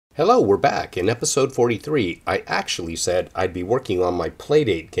Hello, we're back. In episode 43, I actually said I'd be working on my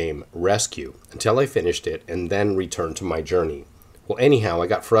Playdate game, Rescue, until I finished it and then returned to my journey. Well, anyhow, I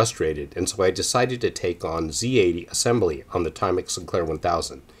got frustrated, and so I decided to take on Z80 assembly on the Timex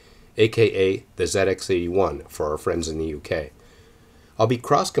Sinclair1000, aka the ZX81 for our friends in the UK. I'll be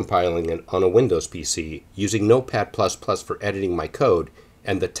cross-compiling it on a Windows PC using Notepad++ for editing my code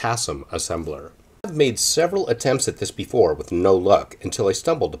and the TASM assembler. I've made several attempts at this before with no luck until I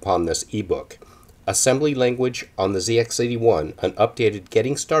stumbled upon this ebook, Assembly Language on the ZX81, an updated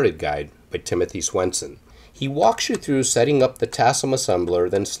Getting Started guide by Timothy Swenson. He walks you through setting up the TASM assembler,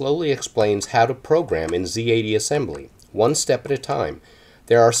 then slowly explains how to program in Z80 assembly, one step at a time.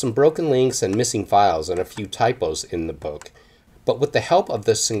 There are some broken links and missing files and a few typos in the book. But with the help of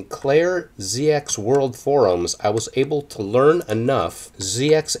the Sinclair ZX World forums, I was able to learn enough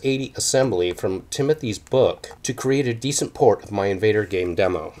ZX80 assembly from Timothy's book to create a decent port of my Invader game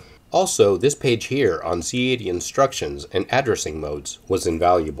demo. Also, this page here on Z80 instructions and addressing modes was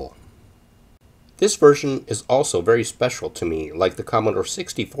invaluable. This version is also very special to me, like the Commodore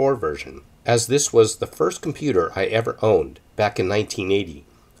 64 version, as this was the first computer I ever owned back in 1980.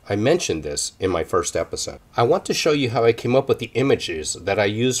 I mentioned this in my first episode. I want to show you how I came up with the images that I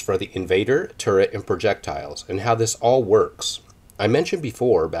used for the Invader, turret, and projectiles, and how this all works. I mentioned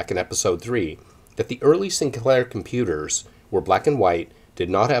before, back in episode 3, that the early Sinclair computers were black and white, did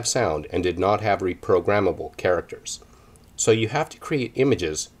not have sound, and did not have reprogrammable characters. So you have to create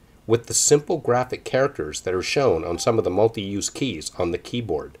images with the simple graphic characters that are shown on some of the multi-use keys on the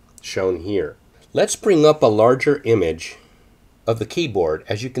keyboard, shown here. Let's bring up a larger image of the keyboard.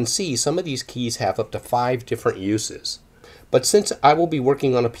 As you can see, some of these keys have up to 5 different uses. But since I will be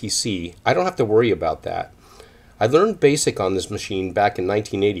working on a PC, I don't have to worry about that. I learned BASIC on this machine back in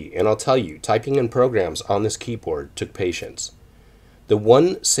 1980, and I'll tell you, typing in programs on this keyboard took patience. The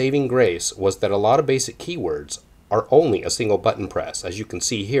one saving grace was that a lot of basic keywords are only a single button press, as you can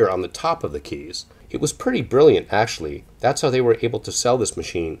see here on the top of the keys. It was pretty brilliant, actually. That's how they were able to sell this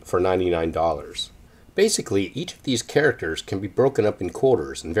machine for $99. Basically, each of these characters can be broken up in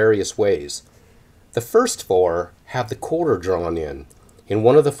quarters in various ways. The first 4 have the quarter drawn in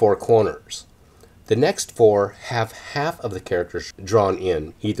one of the 4 corners. The next 4 have half of the characters drawn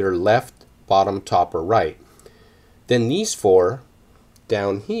in, either left, bottom, top, or right. Then these 4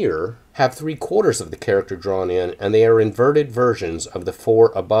 down here have 3/4 of the character drawn in, and they are inverted versions of the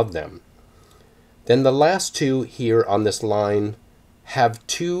 4 above them. Then the last 2 here on this line have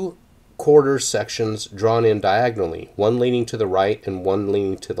 2 quarter sections drawn in diagonally, one leaning to the right and one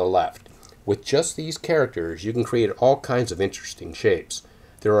leaning to the left. With just these characters, you can create all kinds of interesting shapes.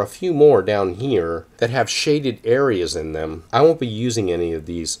 There are a few more down here that have shaded areas in them. I won't be using any of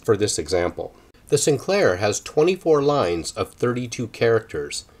these for this example. The Sinclair has 24 lines of 32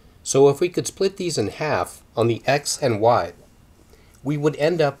 characters, so if we could split these in half on the X and Y, we would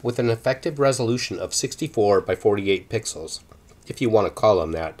end up with an effective resolution of 64 by 48 pixels, if you want to call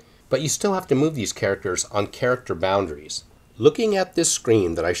them that. But you still have to move these characters on character boundaries. Looking at this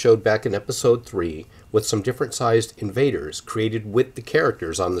screen that I showed back in episode 3 with some different sized invaders created with the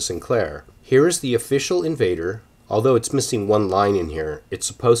characters on the Sinclair, here is the official Invader. Although it's missing one line in here, it's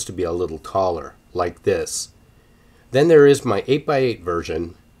supposed to be a little taller, like this. Then there is my 8x8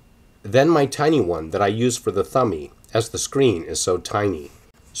 version, then my tiny one that I use for the Thummy, as the screen is so tiny.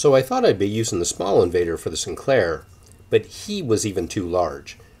 So I thought I'd be using the small Invader for the Sinclair, but he was even too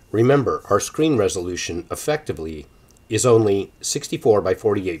large. Remember, our screen resolution effectively is only 64 by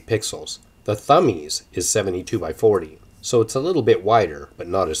 48 pixels. The Thummy's is 72 by 40, so it's a little bit wider, but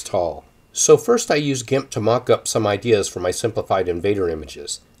not as tall. So first I used GIMP to mock up some ideas for my simplified Invader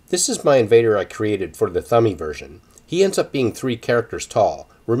images. This is my Invader I created for the Thummy version. He ends up being 3 characters tall.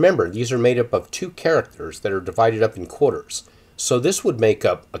 Remember, these are made up of 2 characters that are divided up in quarters. So this would make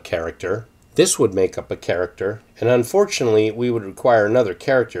up a character. This would make up a character, and unfortunately we would require another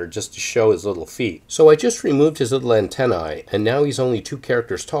character just to show his little feet. So I just removed his little antennae, and now he's only 2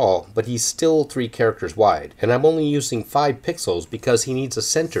 characters tall, but he's still 3 characters wide. And I'm only using 5 pixels because he needs a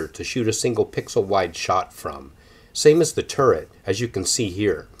center to shoot a single pixel wide shot from. Same as the turret, as you can see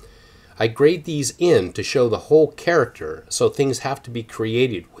here. I grade these in to show the whole character, so things have to be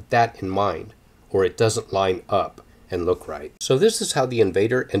created with that in mind, or it doesn't line up and look right. So this is how the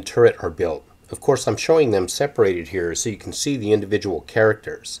Invader and turret are built. Of course, I'm showing them separated here so you can see the individual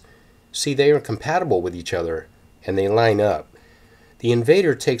characters. See, they are compatible with each other and they line up. The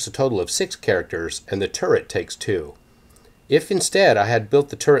Invader takes a total of 6 characters and the turret takes 2. If instead I had built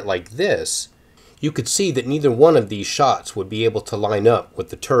the turret like this, you could see that neither one of these shots would be able to line up with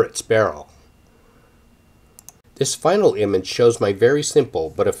the turret's barrel. This final image shows my very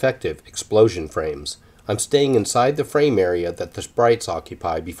simple but effective explosion frames. I'm staying inside the frame area that the sprites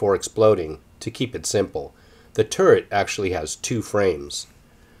occupy before exploding to keep it simple. The turret actually has 2 frames.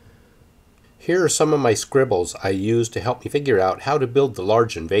 Here are some of my scribbles I used to help me figure out how to build the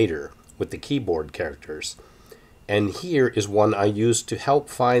large invader with the keyboard characters. And here is one I used to help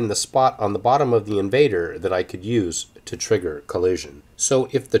find the spot on the bottom of the invader that I could use to trigger collision. So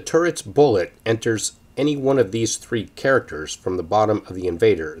if the turret's bullet enters any one of these 3 characters from the bottom of the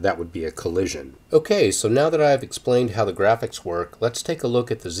invader, that would be a collision. Okay, so now that I've explained how the graphics work, let's take a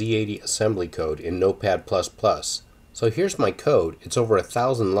look at the Z80 assembly code in Notepad++. So here's my code. It's over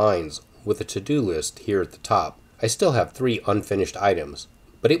 1,000 lines with a to-do list here at the top. I still have 3 unfinished items,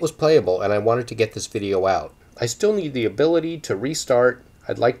 but it was playable and I wanted to get this video out. I still need the ability to restart.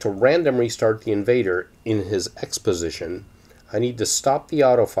 I'd like to random restart the invader in his X position. I need to stop the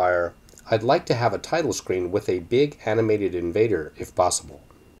autofire. I'd like to have a title screen with a big animated invader if possible.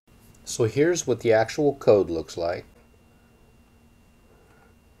 So here's what the actual code looks like.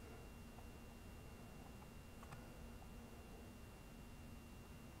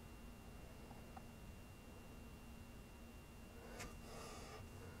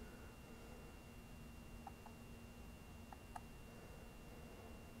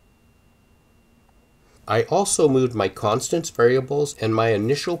 I also moved my constants, variables, and my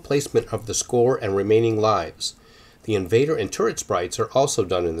initial placement of the score and remaining lives. The invader and turret sprites are also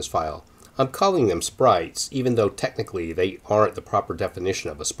done in this file. I'm calling them sprites, even though technically they aren't the proper definition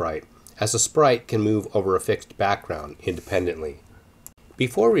of a sprite, as a sprite can move over a fixed background independently.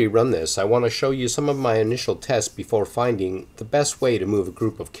 Before we run this, I want to show you some of my initial tests before finding the best way to move a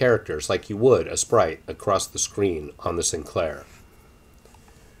group of characters like you would a sprite across the screen on the Sinclair.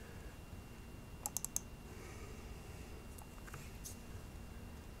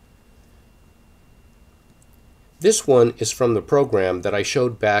 This one is from the program that I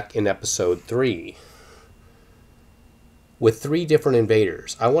showed back in episode 3 with 3 different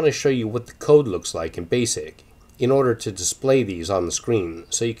invaders. I want to show you what the code looks like in BASIC in order to display these on the screen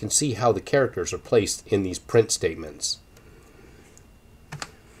so you can see how the characters are placed in these print statements.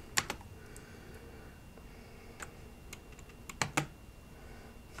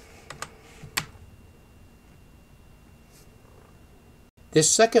 This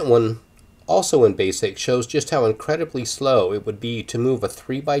second one, also in BASIC, shows just how incredibly slow it would be to move a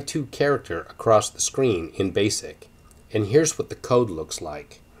 3x2 character across the screen in BASIC. And here's what the code looks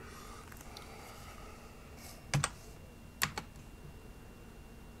like.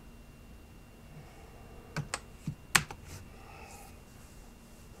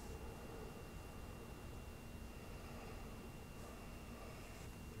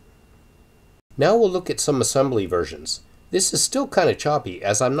 Now we'll look at some assembly versions. This is still kind of choppy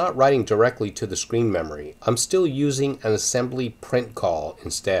as I'm not writing directly to the screen memory. I'm still using an assembly print call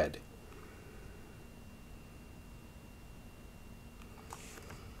instead.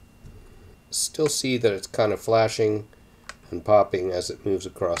 Still see that it's kind of flashing and popping as it moves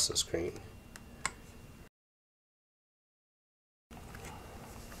across the screen.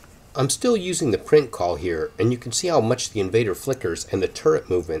 I'm still using the print call here, and you can see how much the invader flickers and the turret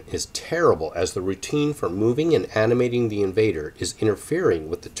movement is terrible as the routine for moving and animating the invader is interfering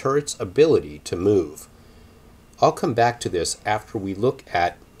with the turret's ability to move. I'll come back to this after we look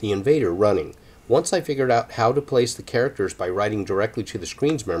at the invader running. Once I figured out how to place the characters by writing directly to the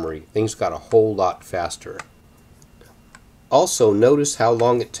screen's memory, things got a whole lot faster. Also, notice how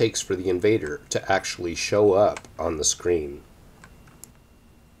long it takes for the invader to actually show up on the screen.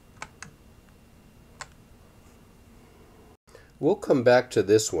 We'll come back to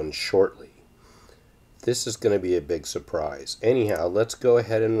this one shortly. This is going to be a big surprise. Anyhow, let's go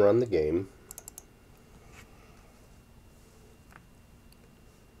ahead and run the game.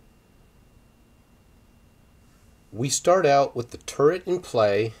 We start out with the turret in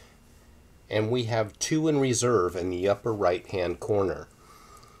play, and we have 2 in reserve in the upper right hand corner.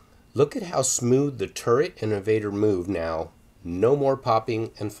 Look at how smooth the turret and invader move now. No more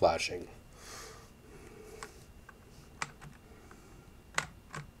popping and flashing.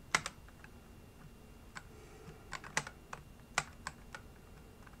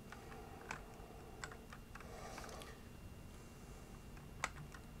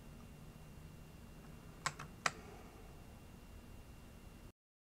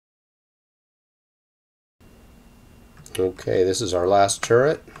 Okay, this is our last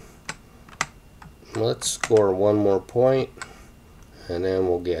turret. Let's score 1 more point, and then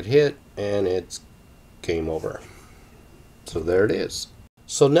we'll get hit, and it's game over. So there it is.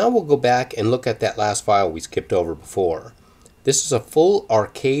 So now we'll go back and look at that last file we skipped over before. This is a full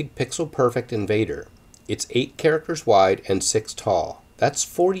arcade pixel perfect invader. It's 8 characters wide and 6 tall. That's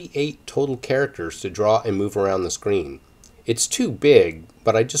 48 total characters to draw and move around the screen. It's too big,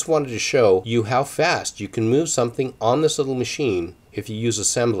 but I just wanted to show you how fast you can move something on this little machine if you use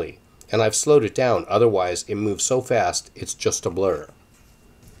assembly. And I've slowed it down, otherwise it moves so fast it's just a blur.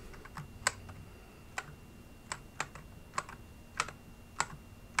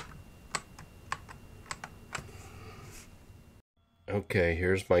 Okay,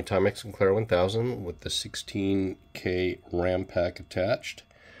 here's my Timex Sinclair 1000 with the 16K RAM pack attached.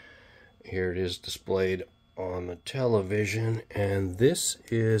 Here it is displayed on the television, and this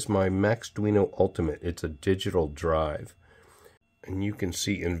is my Maxduino Ultimate. It's a digital drive. And you can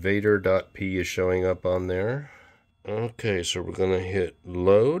see invader.p is showing up on there. Okay, so we're going to hit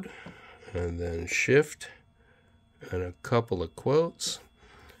load, and then shift, and a couple of quotes,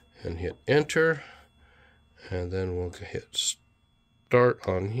 and hit enter, and then we'll hit start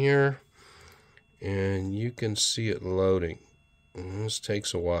on here, and you can see it loading. And this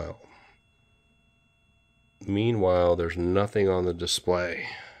takes a while. Meanwhile, there's nothing on the display.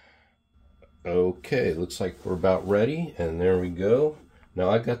 Okay, looks like we're about ready, and there we go. Now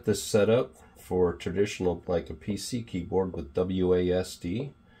I got this set up for traditional, like a PC keyboard with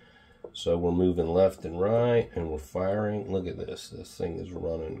WASD. So we're moving left and right, and we're firing. Look at this. This thing is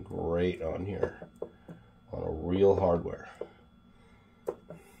running great on here, on a real hardware.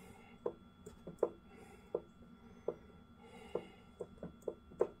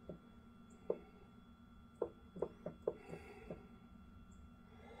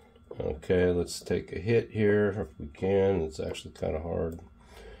 Okay, let's take a hit here if we can. It's actually kind of hard.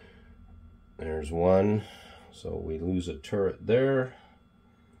 There's one. So we lose a turret there.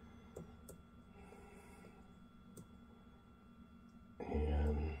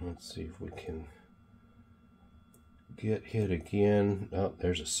 And let's see if we can get hit again. Oh,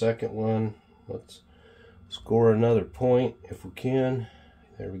 there's a second one. Let's score another point if we can.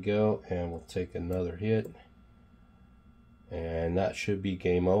 There we go. And we'll take another hit. And that should be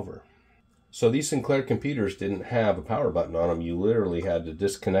game over. So these Sinclair computers didn't have a power button on them. You literally had to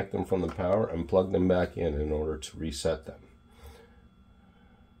disconnect them from the power and plug them back in order to reset them.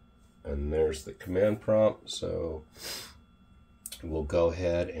 And there's the command prompt. So we'll go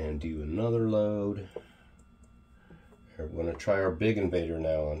ahead and do another load. We're going to try our big invader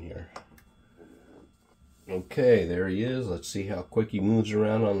now on here. Okay, there he is. Let's see how quick he moves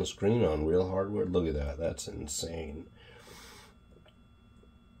around on the screen on real hardware. Look at that. That's insane.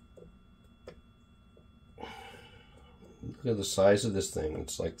 Look at the size of this thing.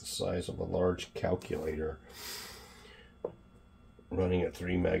 It's like the size of a large calculator running at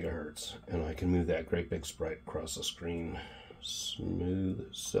 3 megahertz. And I can move that great big sprite across the screen. Smooth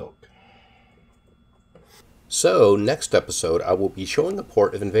as silk. So, next episode I will be showing a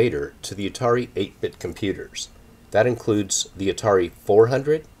port of Invader to the Atari 8-bit computers. That includes the Atari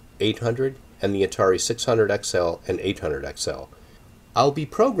 400, 800, and the Atari 600XL and 800XL. I'll be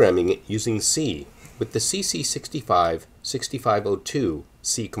programming it using C with the CC65-6502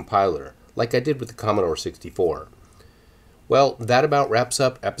 C compiler, like I did with the Commodore 64. Well, that about wraps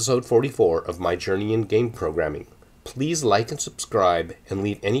up episode 44 of my journey in game programming. Please like and subscribe and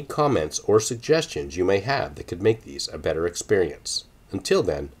leave any comments or suggestions you may have that could make these a better experience. Until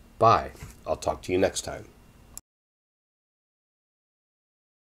then, bye. I'll talk to you next time.